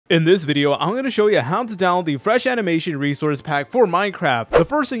In this video, I'm going to show you how to download the Fresh Animation Resource Pack for Minecraft. The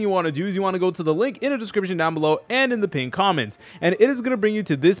first thing you want to do is you want to go to the link in the description down below and in the pinned comments. And it is going to bring you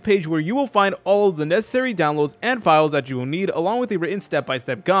to this page where you will find all of the necessary downloads and files that you will need along with a written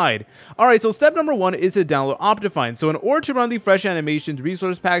step-by-step guide. Alright, so step number one is to download Optifine. So in order to run the Fresh Animations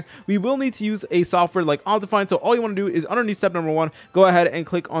Resource Pack, we will need to use a software like Optifine. So all you want to do is underneath step number one, go ahead and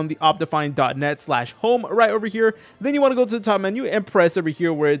click on the optifine.net/home right over here. Then you want to go to the top menu and press over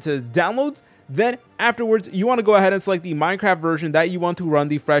here where it says downloads. Then afterwards, you want to go ahead and select the Minecraft version that you want to run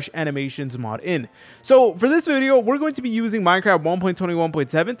the Fresh Animations mod in. So for this video, we're going to be using Minecraft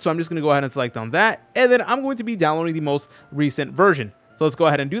 1.21.7. So I'm just going to go ahead and select on that. And then I'm going to be downloading the most recent version. So let's go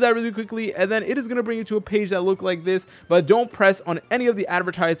ahead and do that really quickly, and then it is going to bring you to a page that looks like this, but don't press on any of the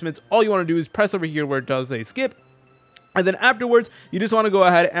advertisements. All you want to do is press over here where it does say skip. And then afterwards, you just want to go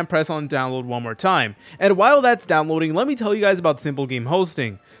ahead and press on download one more time. And while that's downloading, let me tell you guys about Simple Game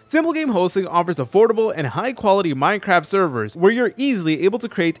Hosting. Simple Game Hosting offers affordable and high quality Minecraft servers where you're easily able to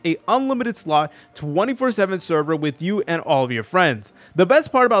create a unlimited slot 24/7 server with you and all of your friends. The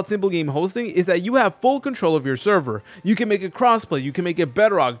best part about Simple Game Hosting is that you have full control of your server. You can make it crossplay, you can make it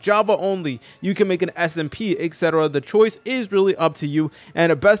Bedrock, Java only, you can make an SMP, etc. The choice is really up to you,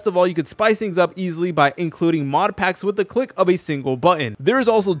 and best of all, you can spice things up easily by including mod packs with the click of a single button. There is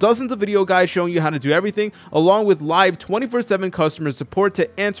also dozens of video guides showing you how to do everything, along with live 24/7 customer support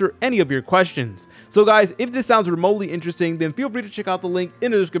to answer any of your questions. So guys, if this sounds remotely interesting, then feel free to check out the link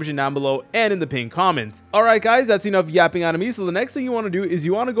in the description down below and in the pinned comments. Alright guys, that's enough yapping out of me. So the next thing you want to do is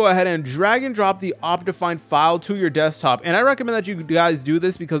you want to go ahead and drag and drop the Optifine file to your desktop. And I recommend that you guys do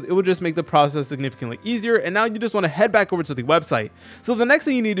this because it will just make the process significantly easier. And now you just want to head back over to the website. So the next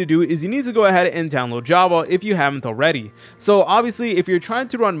thing you need to do is you need to go ahead and download Java if you haven't already. So obviously, if you're trying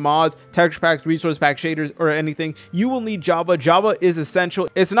to run mods, texture packs, resource pack shaders, or anything, you will need Java. Java is essential.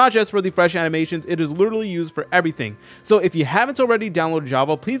 It's not just for the Fresh Animations, it is literally used for everything. So if you haven't already downloaded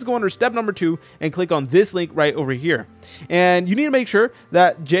Java, please go under step number 2 and click on this link right over here. And you need to make sure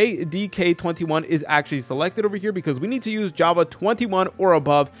that JDK21 is actually selected over here because we need to use Java 21 or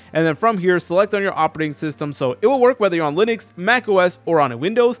above. And then from here, select on your operating system. So it will work whether you're on Linux, Mac OS, or on a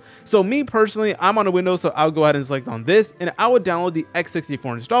Windows. So me personally, I'm on a Windows, so I'll go ahead and select on this, and I would download the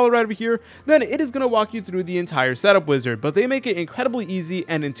x64 installer right over here. Then it is going to walk you through the entire setup wizard, but they make it incredibly easy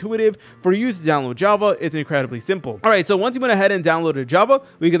and intuitive for you to download Java. It's incredibly simple. Alright, so once you went ahead and downloaded Java,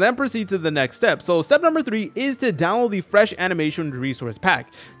 we can then proceed to the next step. So step number 3 is to download the Fresh Animation Resource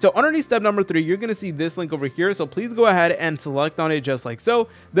Pack. So underneath step number 3, you're going to see this link over here. So please go ahead and select on it just like so.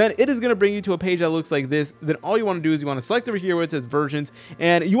 Then it is going to bring you to a page that looks like this. Then all you want to do is you want to select over here where it says versions,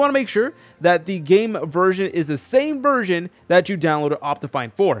 and you want to make sure that the game version is the same version that you downloaded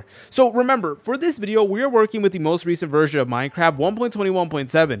Optifine for. So remember, for this video, we are working with the most recent version of Minecraft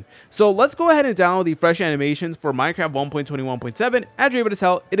 1.21.7. So let's go ahead and download the Fresh Animations for Minecraft 1.21.7. As you're able to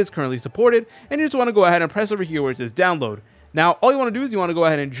tell, it is currently supported, and you just want to go ahead and press over here where it says download. Now, all you want to do is you want to go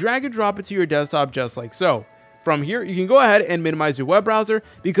ahead and drag and drop it to your desktop just like so. From here, you can go ahead and minimize your web browser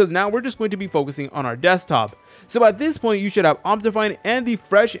because now we're just going to be focusing on our desktop. So at this point, you should have Optifine and the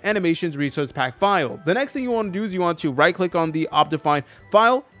Fresh Animations Resource Pack file. The next thing you want to do is you want to right click on the Optifine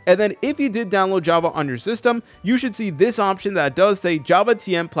file. And then if you did download Java on your system, you should see this option that does say Java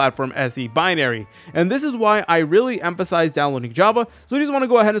TM Platform as the binary. And this is why I really emphasize downloading Java. So you just want to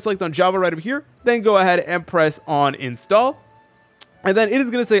go ahead and select on Java right over here, then go ahead and press on install. And then it is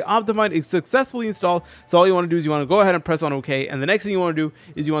going to say Optifine is successfully installed. So all you want to do is you want to go ahead and press on OK. And the next thing you want to do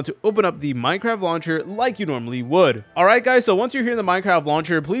is you want to open up the Minecraft launcher like you normally would. Alright guys, so once you're here in the Minecraft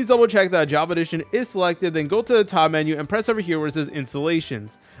launcher, please double check that Java Edition is selected. Then go to the top menu and press over here where it says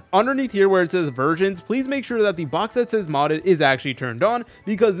installations. Underneath here where it says versions, please make sure that the box that says modded is actually turned on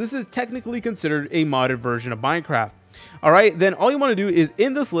because this is technically considered a modded version of Minecraft. Alright, then all you want to do is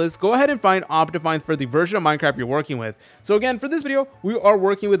in this list, go ahead and find Optifine for the version of Minecraft you're working with. So again, for this video, we are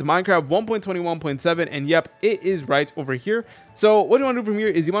working with Minecraft 1.21.7, and yep, it is right over here. So what you want to do from here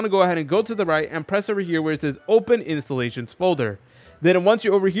is you want to go ahead and go to the right and press over here where it says Open Installations Folder. Then once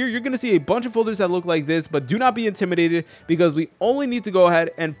you're over here, you're going to see a bunch of folders that look like this, but do not be intimidated because we only need to go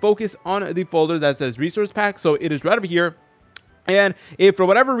ahead and focus on the folder that says Resource Pack. So it is right over here. And if for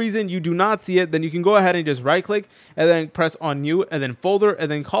whatever reason you do not see it, then you can go ahead and just right click and then press on new and then folder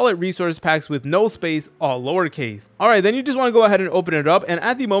and then call it resource packs with no space, all lowercase. Alright, then you just want to go ahead and open it up, and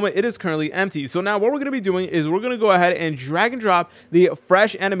at the moment it is currently empty. So now what we're going to be doing is we're going to go ahead and drag and drop the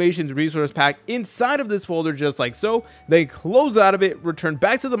Fresh Animations Resource Pack inside of this folder just like so. Then close out of it, return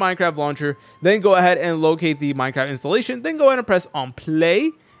back to the Minecraft launcher, then go ahead and locate the Minecraft installation, then go ahead and press on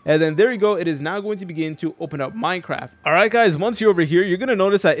play. And then there you go, it is now going to begin to open up Minecraft. All right guys, once you're over here, you're going to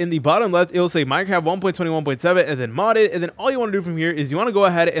notice that in the bottom left, it'll say Minecraft 1.21.7 and then modded. And then all you want to do from here is you want to go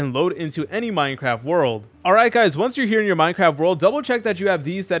ahead and load into any Minecraft world. All right guys, once you're here in your Minecraft world, double check that you have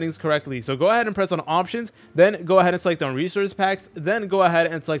these settings correctly. So go ahead and press on options, then go ahead and select on resource packs, then go ahead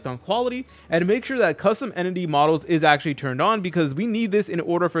and select on quality, and make sure that custom entity models is actually turned on, because we need this in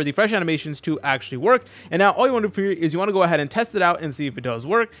order for the fresh animations to actually work. And now all you want to do here is you want to go ahead and test it out and see if it does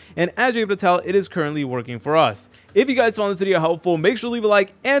work. And as you're able to tell, it is currently working for us. If you guys found this video helpful, make sure to leave a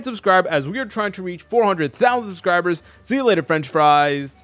like and subscribe, as we are trying to reach 400,000 subscribers. See you later, French fries.